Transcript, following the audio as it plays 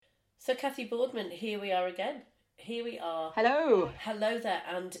So, Cathy Boardman, here we are again. Here we are. Hello. Hello there,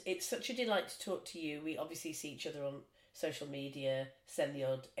 and it's such a delight to talk to you. We obviously see each other on social media, send the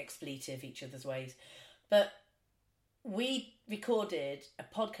odd expletive each other's ways. But we recorded a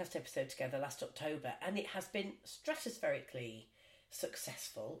podcast episode together last October, and it has been stratospherically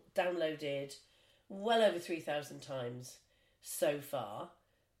successful, downloaded well over 3,000 times so far.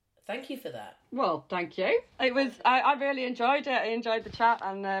 Thank you for that. Well, thank you. It was. I really enjoyed it. I enjoyed the chat,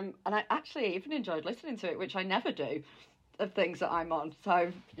 and I actually even enjoyed listening to it, which I never do, of things that I'm on.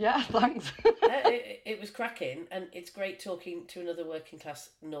 So yeah, thanks. It was cracking, and it's great talking to another working class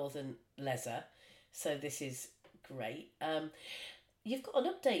northern leser. So this is great. You've got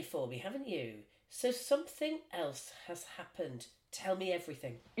an update for me, haven't you? So something else has happened. Tell me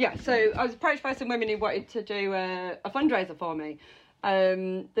everything. Yeah. So I was approached by some women who wanted to do a fundraiser for me.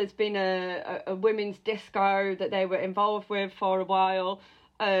 There's been a women's disco that they were involved with for a while,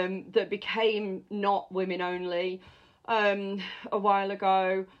 that became not women only a while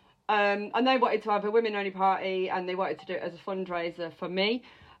ago, and they wanted to have a women only party, and they wanted to do it as a fundraiser for me,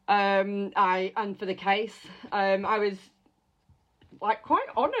 and for the case. I was like quite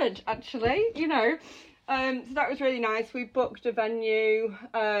honoured, actually, you know. So that was really nice. We booked a venue.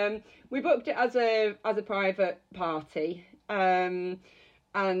 We booked it as a private party. And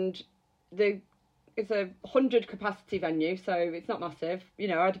it's a 100 capacity venue, so it's not massive. You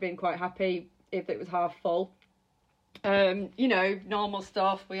know, I'd have been quite happy if it was half full. You know, normal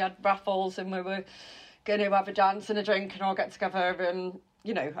stuff. We had raffles, and we were going to have a dance and a drink and all get together and,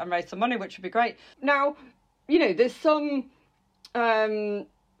 you know, and raise some money, which would be great. Now, you know, there's some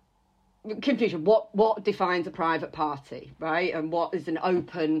confusion. What defines a private party, right? And what is an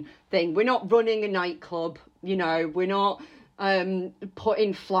open thing? We're not running a nightclub, you know, we're not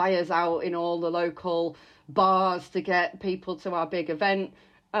putting flyers out in all the local bars to get people to our big event.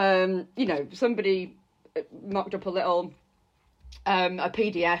 You know, somebody mocked up a little a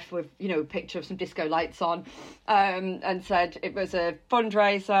PDF with, you know, a picture of some disco lights on, and said it was a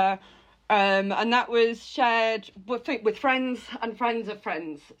fundraiser, and that was shared with friends and friends of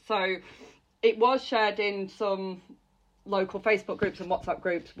friends. So it was shared in some local Facebook groups and WhatsApp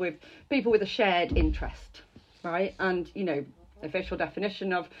groups with people with a shared interest. Right, and you know, official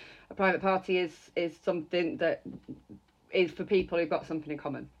definition of a private party is something that is for people who've got something in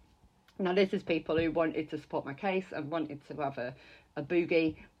common. Now, this is people who wanted to support my case and wanted to have a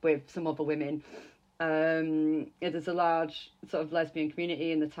boogie with some other women. There's a large sort of lesbian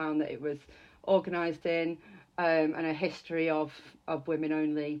community in the town that it was organised in, and a history of women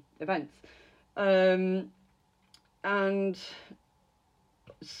only events, and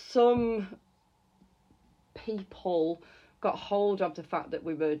some people got hold of the fact that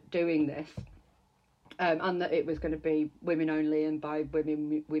we were doing this, and that it was going to be women only, and by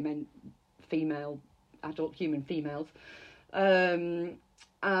women we meant female, adult human females, and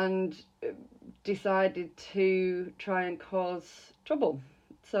decided to try and cause trouble.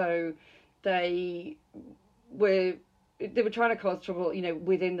 So they were trying to cause trouble, you know,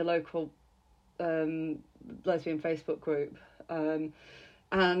 within the local lesbian Facebook group,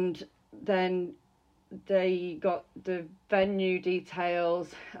 and then they got the venue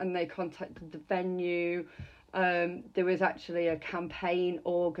details and they contacted the venue. There was actually a campaign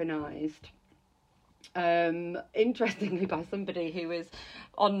organised, interestingly, by somebody who was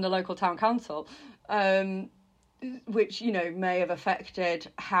on the local town council, which, you know, may have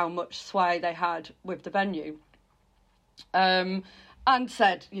affected how much sway they had with the venue, and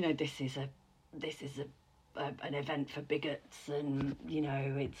said, you know, this is an event for bigots, and, you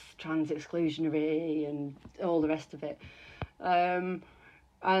know, it's trans exclusionary and all the rest of it. And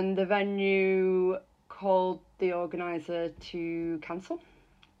the venue called the organiser to cancel.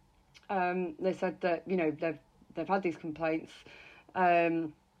 They said that, you know, they've had these complaints,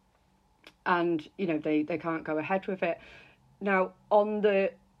 and, you know, they can't go ahead with it. Now, on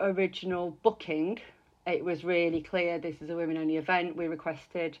the original booking, it was really clear this is a women-only event. We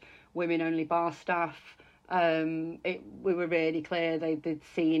requested women-only bar staff. We were really clear. They'd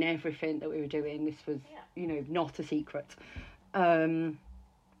seen everything that we were doing. This was, you know, not a secret. And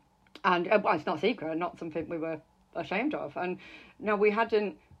well, it's not a secret, not something we were ashamed of. And now we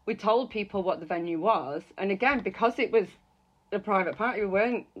told people what the venue was. And again, because it was a private party, we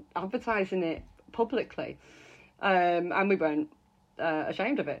weren't advertising it publicly. And we weren't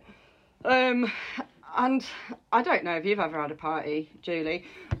ashamed of it. And I don't know if you've ever had a party, Julie.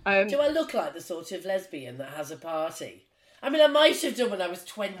 Do I look like the sort of lesbian that has a party? I mean, I might have done when I was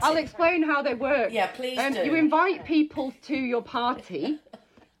 20. I'll explain how they work. Yeah, please do. You invite people to your party,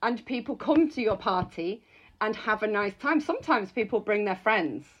 and people come to your party, and have a nice time. Sometimes people bring their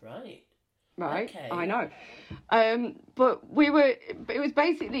friends. Right. Right, Okay. I know. But we were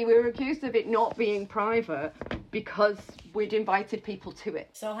accused of it not being private because we'd invited people to it.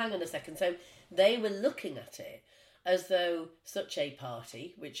 So hang on a second. So they were looking at it as though such a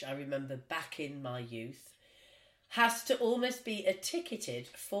party, which I remember back in my youth, has to almost be a ticketed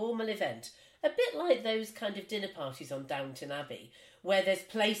formal event. A bit like those kind of dinner parties on Downton Abbey, where there's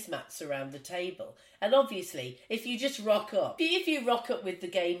placemats around the table. And obviously, if you just rock up, if you rock up with the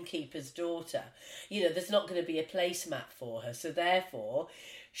gamekeeper's daughter, you know, there's not going to be a placemat for her. So therefore,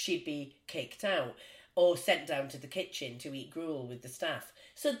 she'd be kicked out or sent down to the kitchen to eat gruel with the staff.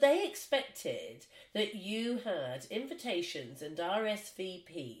 So they expected that you had invitations and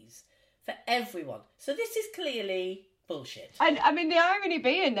RSVPs for everyone. So this is clearly bullshit. And I mean, the irony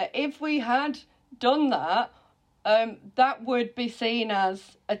being that if we had done that, that would be seen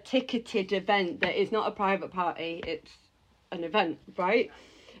as a ticketed event that is not a private party, it's an event, right?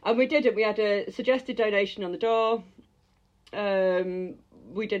 And we did it. We had a suggested donation on the door.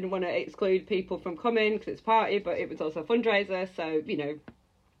 We didn't want to exclude people from coming because it's a party, but it was also a fundraiser. So, you know,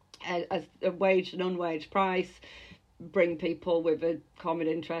 as a waged and unwaged price, bring people with a common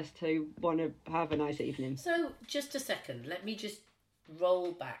interest who want to have a nice evening. So, just a second, let me just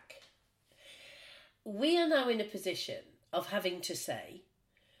roll back. We are now in a position of having to say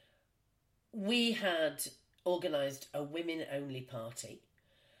we had organised a women-only party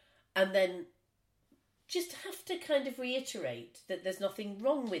and then just have to kind of reiterate that there's nothing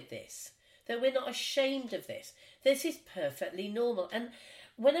wrong with this, that we're not ashamed of this. This is perfectly normal. And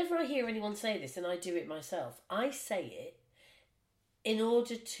whenever I hear anyone say this, and I do it myself, I say it in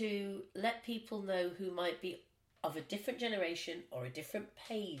order to let people know who might be of a different generation or a different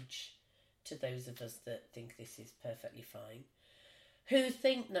page to those of us that think this is perfectly fine, who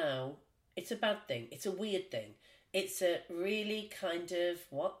think now it's a bad thing, it's a weird thing, it's a really kind of,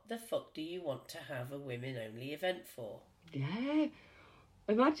 what the fuck do you want to have a women-only event for? Yeah.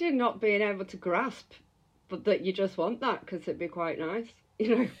 Imagine not being able to grasp, but that you just want that because it'd be quite nice,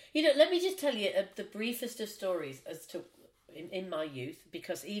 you know. You know, let me just tell you the briefest of stories as to in my youth,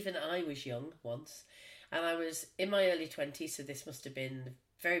 because even I was young once, and I was in my early 20s, so this must have been the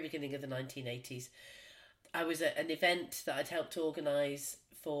very beginning of the 1980s. I was at an event that I'd helped to organise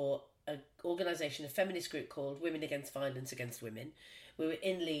for an organisation, a feminist group called Women Against Violence Against Women. We were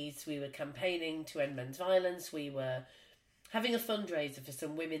in Leeds, we were campaigning to end men's violence, we were having a fundraiser for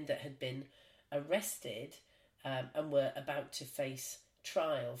some women that had been arrested and were about to face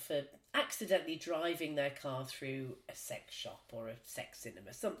trial for accidentally driving their car through a sex shop or a sex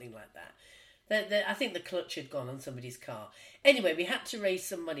cinema, something like that. I think the clutch had gone on somebody's car. Anyway, we had to raise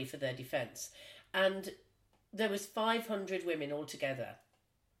some money for their defence. And there was 500 women altogether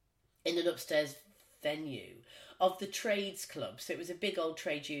in an upstairs venue of the trades club. So it was a big old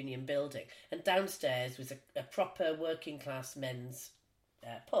trade union building. And downstairs was a proper working class men's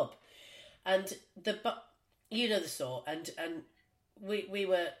pub. And you know the sort. And we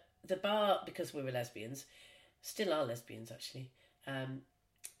were, the bar, because we were lesbians, still are lesbians actually,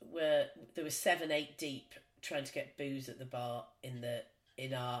 there was 7-8 deep trying to get booze at the bar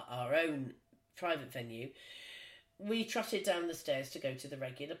in our own private venue. We trotted down the stairs to go to the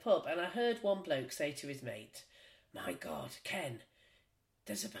regular pub, and I heard one bloke say to his mate, "My God, Ken,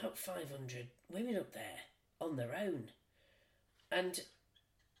 there's about 500 women up there on their own." And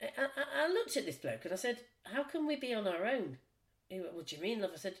I looked at this bloke and I said, "How can we be on our own?" He went, "What do you mean,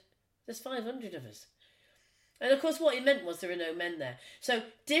 love?" I said, "There's 500 of us." And of course what he meant was there are no men there. So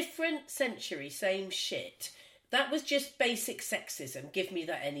different century, same shit. That was just basic sexism. Give me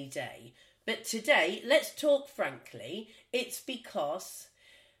that any day. But today, let's talk frankly, it's because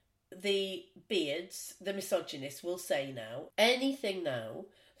the beards, the misogynists, will say now, anything now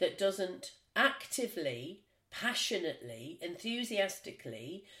that doesn't actively, passionately,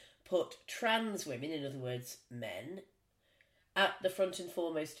 enthusiastically put trans women, in other words, men, at the front and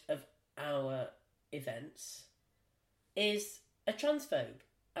foremost of our events, is a transphobe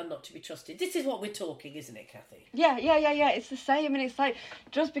and not to be trusted. This is what we're talking, isn't it, Cathy? Yeah. It's the same, and it's like,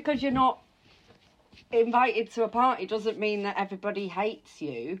 just because you're not invited to a party doesn't mean that everybody hates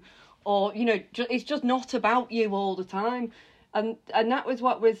you, or, you know, it's just not about you all the time. And that was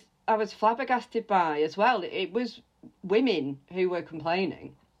what I was flabbergasted by as well. It was women who were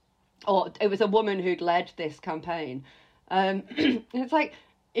complaining, or it was a woman who'd led this campaign. It's like,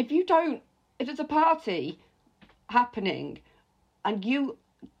 if there's a party happening and you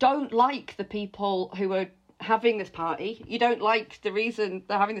don't like the people who are having this party, you don't like the reason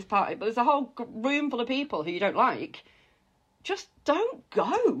they're having this party, but there's a whole room full of people who you don't like, just don't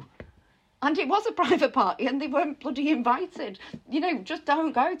go. And it was a private party and they weren't bloody invited. You know, just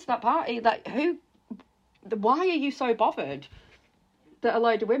don't go to that party. Like, why are you so bothered that a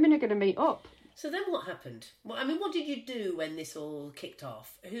load of women are going to meet up? So then what happened? Well, I mean, what did you do when this all kicked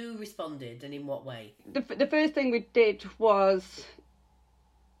off? Who responded and in what way? The first thing we did was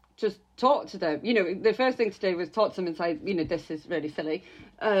just talk to them. You know, the first thing to do was talk to them and say, you know, this is really silly.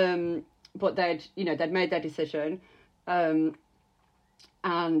 But they'd made their decision.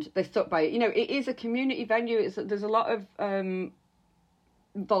 And they stuck by it. You know, it is a community venue. There's a lot of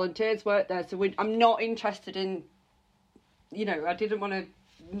volunteers work there. So I'm not interested in, you know, I didn't want to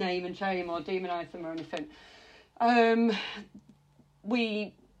name and shame or demonise them or anything.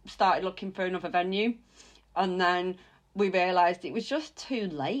 We started looking for another venue, and then we realised it was just too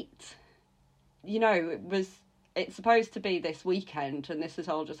late. You know, it's supposed to be this weekend, and this has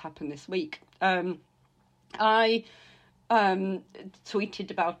all just happened this week. I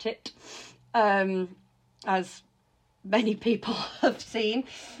tweeted about it, as many people have seen,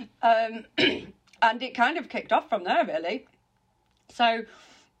 and it kind of kicked off from there, really. So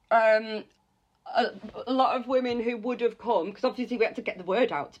a lot of women who would have come, because obviously we had to get the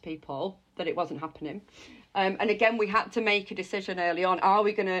word out to people that it wasn't happening. And again, we had to make a decision early on. Are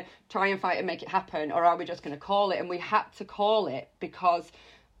we going to try and fight and make it happen, or are we just going to call it? And we had to call it because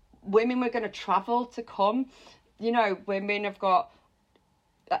women were going to travel to come. You know, women have got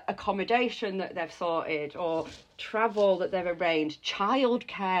accommodation that they've sorted, or travel that they've arranged,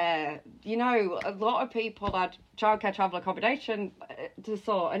 childcare. You know, a lot of people had childcare, travel, accommodation to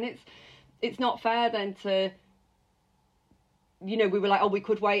sort, and it's not fair then to, you know, we were like, oh, we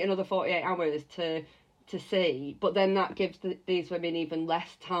could wait another 48 hours to see, but then that gives these women even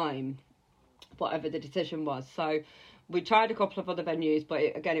less time, whatever the decision was. So we tried a couple of other venues, but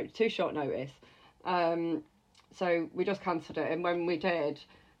it was too short notice. So we just cancelled it. And when we did,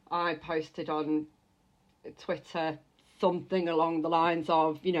 I posted on Twitter something along the lines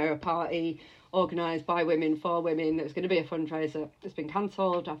of, you know, a party organised by women for women. It was going to be a fundraiser. It's been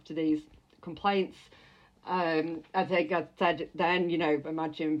cancelled after these complaints. I think I said then, you know,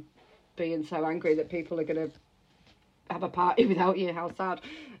 imagine being so angry that people are going to have a party without you. How sad.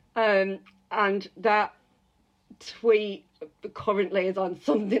 And that tweet currently is on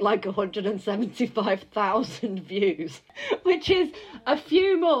something like 175,000 views, which is a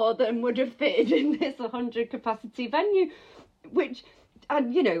few more than would have fitted in this 100 capacity venue, which,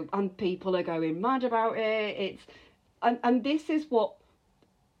 and you know, and people are going mad about it. And this is what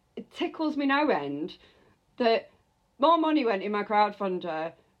it tickles me no end, that more money went in my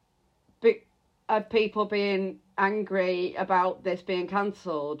crowdfunder of people being angry about this being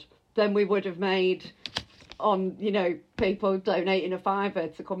cancelled than we would have made on, you know, people donating a fiver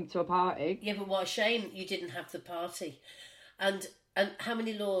to come to a party. Yeah, but what a shame you didn't have the party. And how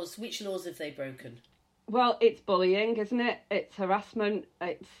many laws, which laws have they broken? Well, it's bullying, isn't it? It's harassment.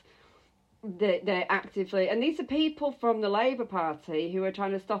 It's they're actively, and these are people from the Labour Party who are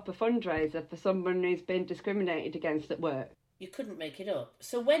trying to stop a fundraiser for someone who's been discriminated against at work. You couldn't make it up.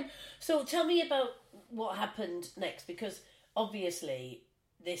 So tell me about what happened next, because obviously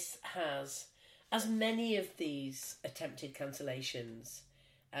this has, as many of these attempted cancellations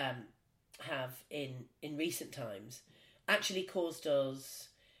have in recent times, actually caused us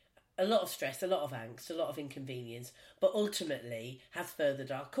a lot of stress, a lot of angst, a lot of inconvenience, but ultimately has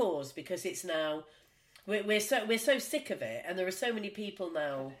furthered our cause, because it's now we're so sick of it, and there are so many people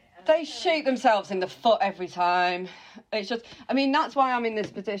now. They shoot themselves in the foot every time. It's just, I mean, that's why I'm in this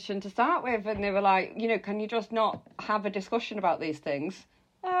position to start with. And they were like, you know, can you just not have a discussion about these things?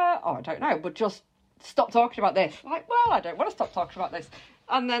 Oh, I don't know, but just stop talking about this. Like, well, I don't want to stop talking about this.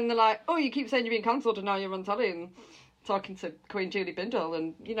 And then they're like, oh, you keep saying you're being cancelled and now you're on telly and talking to Queen Julie Bindle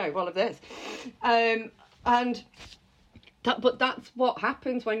and, you know, all of this. But that's what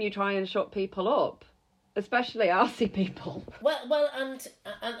happens when you try and shut people up. Especially arsey people. Well, and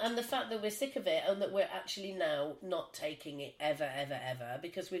the fact that we're sick of it, and that we're actually now not taking it ever,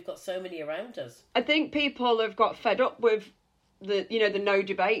 because we've got so many around us. I think people have got fed up with the no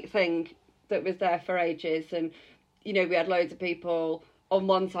debate thing that was there for ages, and you know, we had loads of people on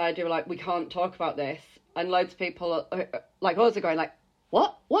one side who were like, we can't talk about this, and loads of people like us are going like,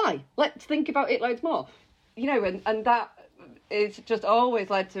 what? Why? Let's think about it loads more. You know, and that. It's just always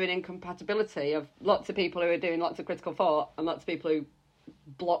led to an incompatibility of lots of people who are doing lots of critical thought and lots of people who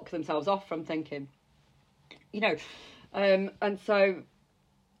block themselves off from thinking, you know. And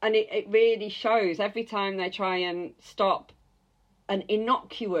it really shows every time they try and stop an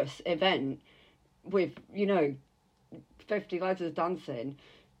innocuous event with, you know, 50 letters dancing,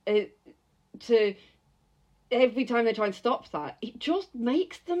 to every time they try and stop that, it just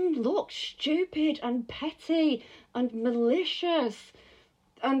makes them look stupid and petty and malicious,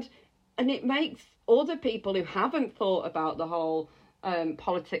 and it makes other people who haven't thought about the whole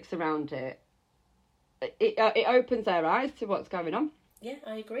politics around it. It opens their eyes to what's going on. Yeah,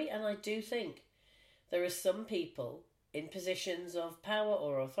 I agree, and I do think there are some people in positions of power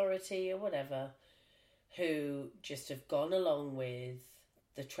or authority or whatever who just have gone along with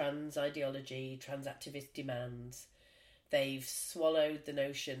the trans ideology, trans activist demands. They've swallowed the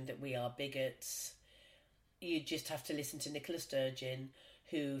notion that we are bigots. You just have to listen to Nicola Sturgeon,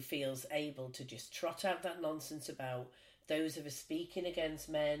 who feels able to just trot out that nonsense about those of us speaking against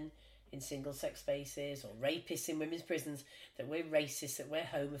men in single-sex spaces or rapists in women's prisons, that we're racist, that we're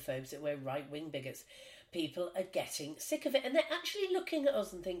homophobes, that we're right-wing bigots. People are getting sick of it, and they're actually looking at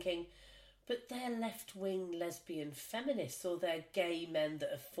us and thinking, but they're left-wing lesbian feminists, or they're gay men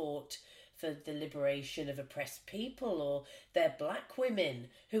that have fought for the liberation of oppressed people, or they're black women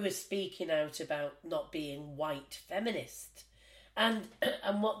who are speaking out about not being white feminist. And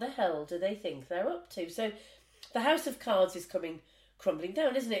what the hell do they think they're up to? So the house of cards is crumbling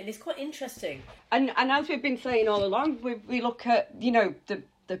down, isn't it? And it's quite interesting. And as we've been saying all along, we look at, you know,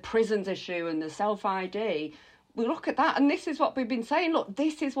 the prisons issue and the self-ID. We look at that, and this is what we've been saying. Look,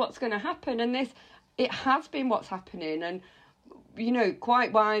 this is what's going to happen, and it has been what's happening. And, you know,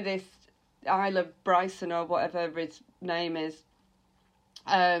 quite why this Isla Bryson, or whatever his name is,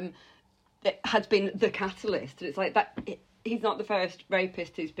 it has been the catalyst. It's like that. He's not the first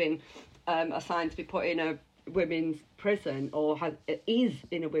rapist who's been assigned to be put in a women's prison, or is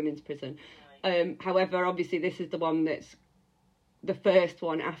in a women's prison. However, obviously, this is the one that's the first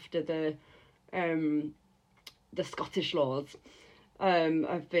one after the Scottish laws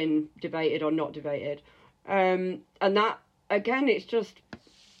have been debated or not debated. And that, again, it's just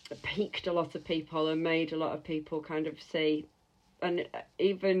piqued a lot of people and made a lot of people kind of see, and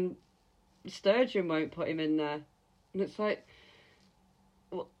even Sturgeon won't put him in there. And it's like,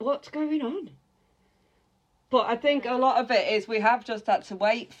 what's going on? But I think a lot of it is we have just had to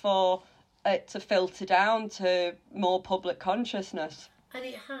wait for it to filter down to more public consciousness. And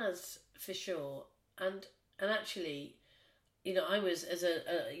it has, for sure. And actually, you know, I was, as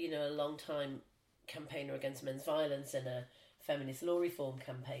a long time campaigner against men's violence and a feminist law reform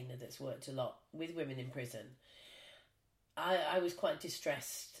campaigner that's worked a lot with women in prison, I was quite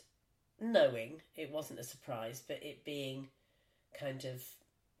distressed knowing, it wasn't a surprise, but it being kind of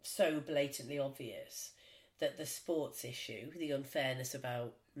so blatantly obvious that the sports issue, the unfairness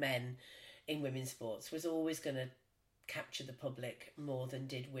about men in women's sports, was always going to capture the public more than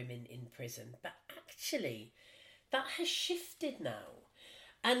did women in prison. But actually, that has shifted now.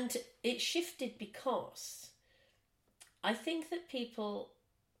 And it shifted because I think that people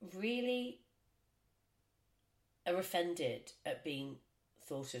really are offended at being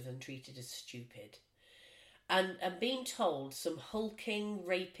thought of and treated as stupid. And being told some hulking,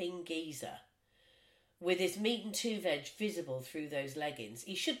 raping geezer with his meat and two veg visible through those leggings.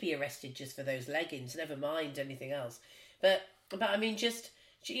 He should be arrested just for those leggings, never mind anything else. But I mean, just,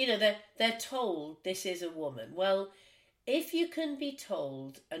 you know, they're told this is a woman. Well, if you can be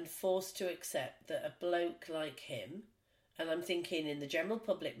told and forced to accept that a bloke like him, and I'm thinking in the general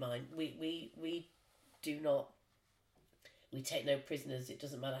public mind, we take no prisoners. It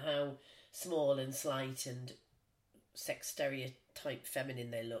doesn't matter how small and slight and sex stereotype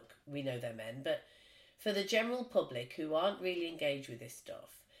feminine they look. We know they're men. But for the general public who aren't really engaged with this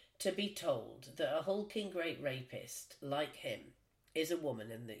stuff, to be told that a hulking great rapist like him is a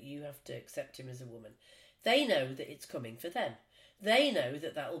woman and that you have to accept him as a woman, they know that it's coming for them. They know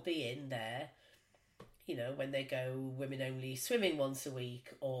that that will be in there, you know, when they go women only swimming once a week,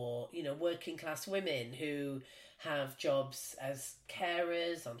 or, you know, working class women who have jobs as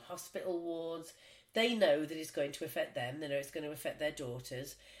carers on hospital wards. They know that it's going to affect them. They know it's going to affect their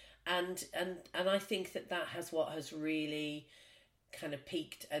daughters. And I think that has what has really kind of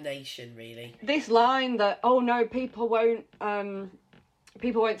piqued a nation, really. This line that, oh no, people won't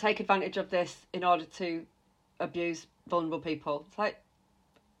take advantage of this in order to abuse vulnerable people. It's like,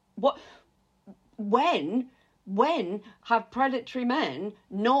 what? When have predatory men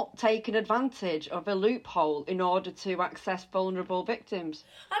not taken advantage of a loophole in order to access vulnerable victims?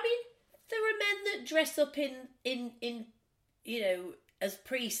 I mean, there are men that dress up in you know, as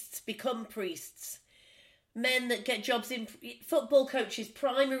priests, become priests. Men that get jobs in football coaches,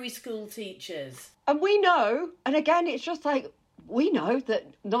 primary school teachers. And we know, and again, it's just like, we know that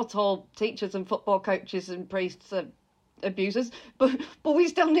not all teachers and football coaches and priests are abusers, but we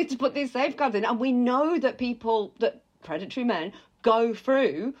still need to put these safeguards in. And we know that predatory men go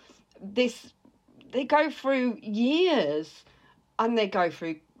through this they go through years, and they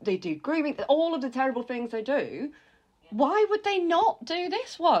do grooming, all of the terrible things they do. Why would they not do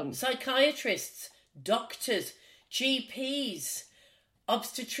this one? Psychiatrists, doctors, GPs,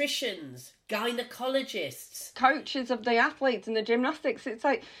 obstetricians, gynecologists, coaches of the athletes and the gymnastics. It's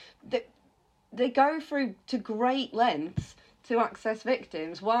like they go through to great lengths to access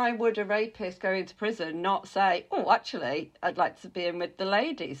victims. Why would a rapist go into prison not say, oh, actually, I'd like to be in with the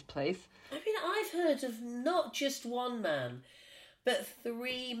ladies, please? I mean, I've heard of not just one man, but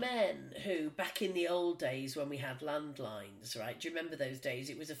 3 men who, back in the old days when we had landlines, right? Do you remember those days?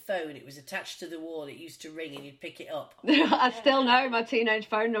 It was a phone, it was attached to the wall, it used to ring and you'd pick it up. I still know my teenage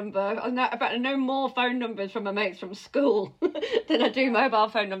phone number. I know more phone numbers from my mates from school than I do mobile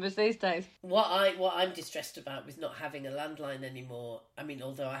phone numbers these days. What I'm distressed about with not having a landline anymore, I mean,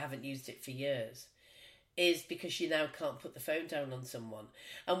 although I haven't used it for years, is because you now can't put the phone down on someone.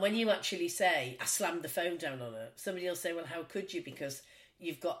 And when you actually say, I slammed the phone down on her, somebody will say, well, how could you? Because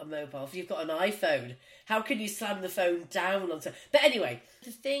you've got a mobile, you've got an iPhone. How can you slam the phone down on someone? But anyway,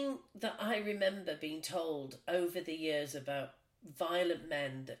 the thing that I remember being told over the years about violent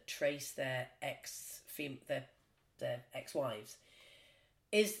men that trace their ex-wives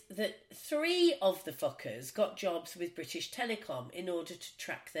is that 3 of the fuckers got jobs with British Telecom in order to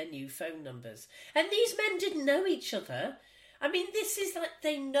track their new phone numbers. And these men didn't know each other. I mean, this is like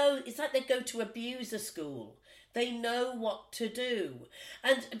they know, it's like they go to abuser school. They know what to do.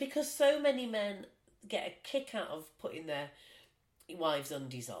 And because so many men get a kick out of putting their wives'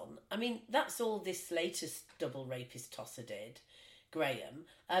 undies on, I mean, that's all this latest double rapist tosser did. Graham,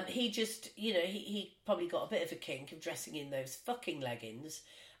 he just, he probably got a bit of a kink of dressing in those fucking leggings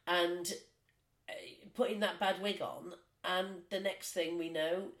and putting that bad wig on, and the next thing we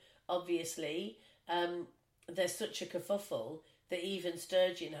know, obviously, there's such a kerfuffle that even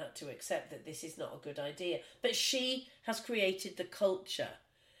Sturgeon had to accept that this is not a good idea. But she has created the culture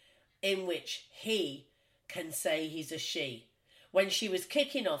in which he can say he's a she. When she was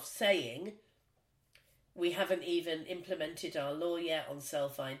kicking off saying, we haven't even implemented our law yet on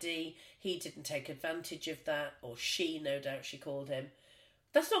self-ID. He didn't take advantage of that, or she, no doubt she called him.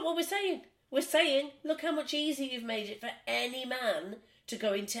 That's not what we're saying. We're saying, look how much easier you've made it for any man to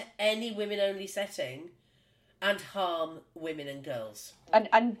go into any women-only setting and harm women and girls.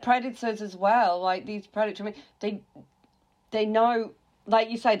 And predators as well, like these predators, I mean, they know, like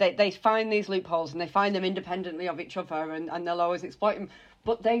you say, they find these loopholes and they find them independently of each other, and they'll always exploit them.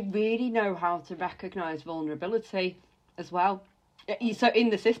 But they really know how to recognise vulnerability as well. So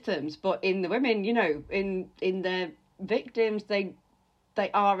in the systems, but in the women, in their victims, they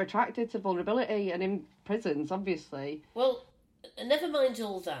are attracted to vulnerability, and in prisons, obviously. Well, never mind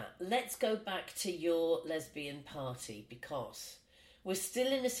all that. Let's go back to your lesbian party, because we're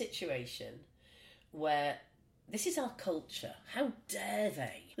still in a situation where this is our culture. How dare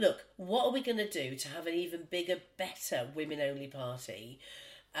they? Look, what are we going to do to have an even bigger, better women-only party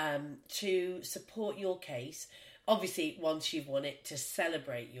to support your case? Obviously, once you've won it, to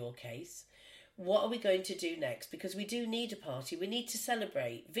celebrate your case. What are we going to do next? Because we do need a party. We need to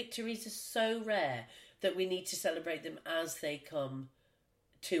celebrate. Victories are so rare that we need to celebrate them as they come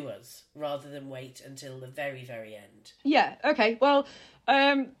to us, rather than wait until the very, very end. Yeah, okay. Well,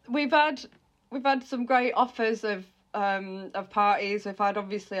 we've had some great offers of parties. We've had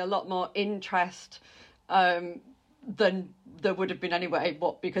obviously a lot more interest than there would have been anyway,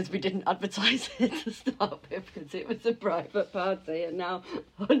 but because we didn't advertise it to start with, because it was a private party, and now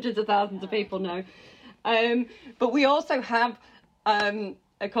hundreds of thousands of people know. But we also have a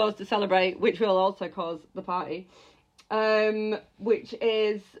cause to celebrate, which will also cause the party, which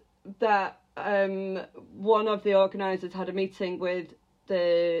is that one of the organisers had a meeting with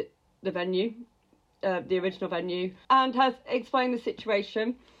the venue, the original venue, and has explained the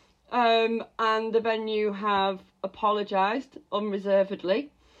situation, and the venue have apologised unreservedly.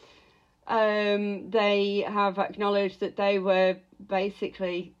 They have acknowledged that they were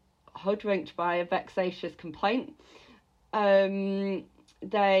basically hoodwinked by a vexatious complaint. They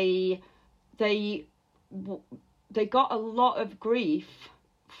got a lot of grief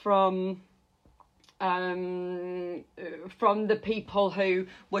from the people who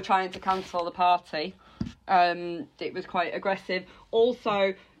were trying to cancel the party. It was quite aggressive.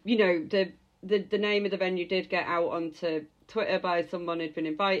 Also, the name of the venue did get out onto Twitter by someone who'd been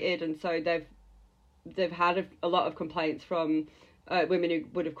invited, and so they've had a lot of complaints from women who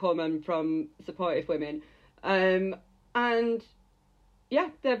would have come, and from supportive women. And yeah,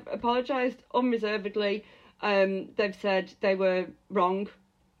 they've apologised unreservedly. They've said they were wrong.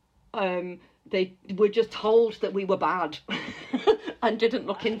 they were just told that we were bad and didn't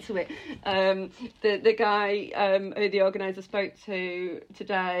look into it. The guy who the organiser spoke to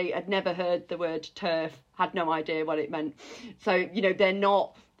today had never heard the word TERF, had no idea what it meant. So, you know, they're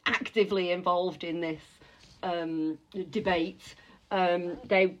not actively involved in this debate.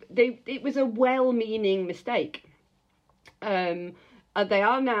 It was a well-meaning mistake. And they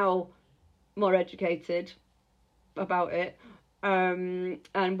are now more educated about it. And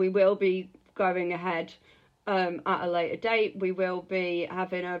we will be going ahead at a later date. We will be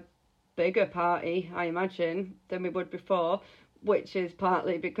having a bigger party, I imagine, than we would before, which is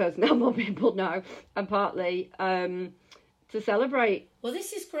partly because now more people know, and partly to celebrate. Well,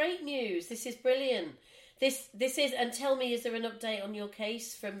 this is great news. This is brilliant. This is, and tell me, is there an update on your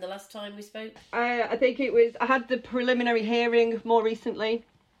case from the last time we spoke? I think I had the preliminary hearing more recently.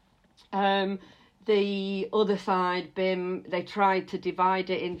 The other side, BIM, they tried to divide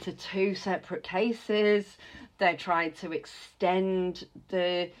it into two separate cases. They tried to extend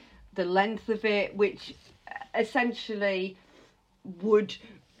the length of it, which essentially would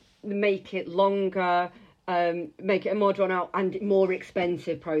make it longer, make it a more drawn out and more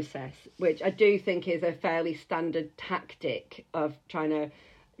expensive process, which I do think is a fairly standard tactic of trying to,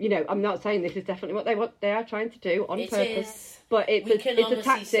 you know, I'm not saying this is definitely what they are trying to do on purpose, but it's a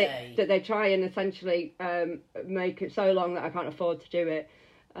tactic that they try and essentially make it so long that I can't afford to do it.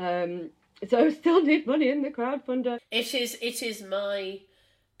 So I still need money in the crowdfunder. It is in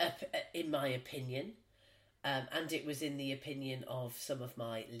my opinion, and it was in the opinion of some of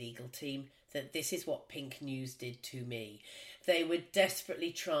my legal team, that this is what Pink News did to me. They were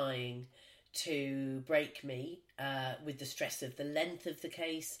desperately trying to break me with the stress of the length of the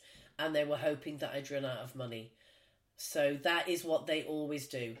case, and they were hoping that I'd run out of money. So that is what they always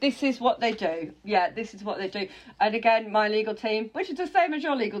do. This is what they do. Yeah, this is what they do. And again, my legal team, which is the same as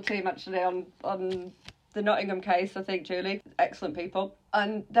your legal team actually on the Nottingham case, I think, Julie. Excellent people.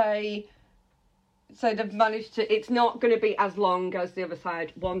 And they've managed to, it's not going to be as long as the other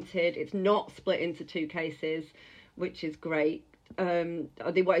side wanted. It's not split into two cases, which is great. They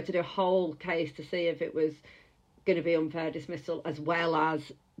wanted to do a whole case to see if it was going to be unfair dismissal, as well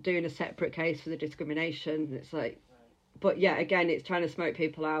as doing a separate case for the discrimination. It's like, but yeah, again, it's trying to smoke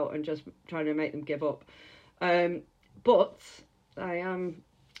people out and just trying to make them give up. But I am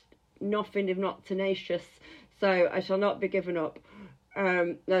nothing if not tenacious, so I shall not be given up.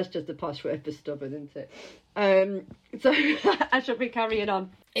 That's just a posh word for stubborn, isn't it? So I shall be carrying on.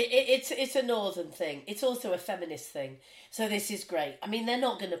 It's a northern thing. It's also a feminist thing. So this is great. I mean, they're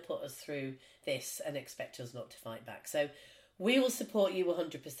not going to put us through this and expect us not to fight back. So we will support you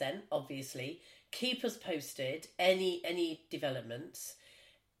 100%, obviously. Keep us posted, any developments.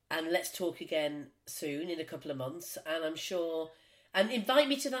 And let's talk again soon, in a couple of months. And I'm sure... And invite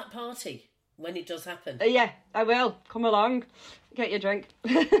me to that party when it does happen. Yeah, I will. Come along. Get your drink.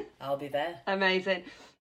 I'll be there. Amazing.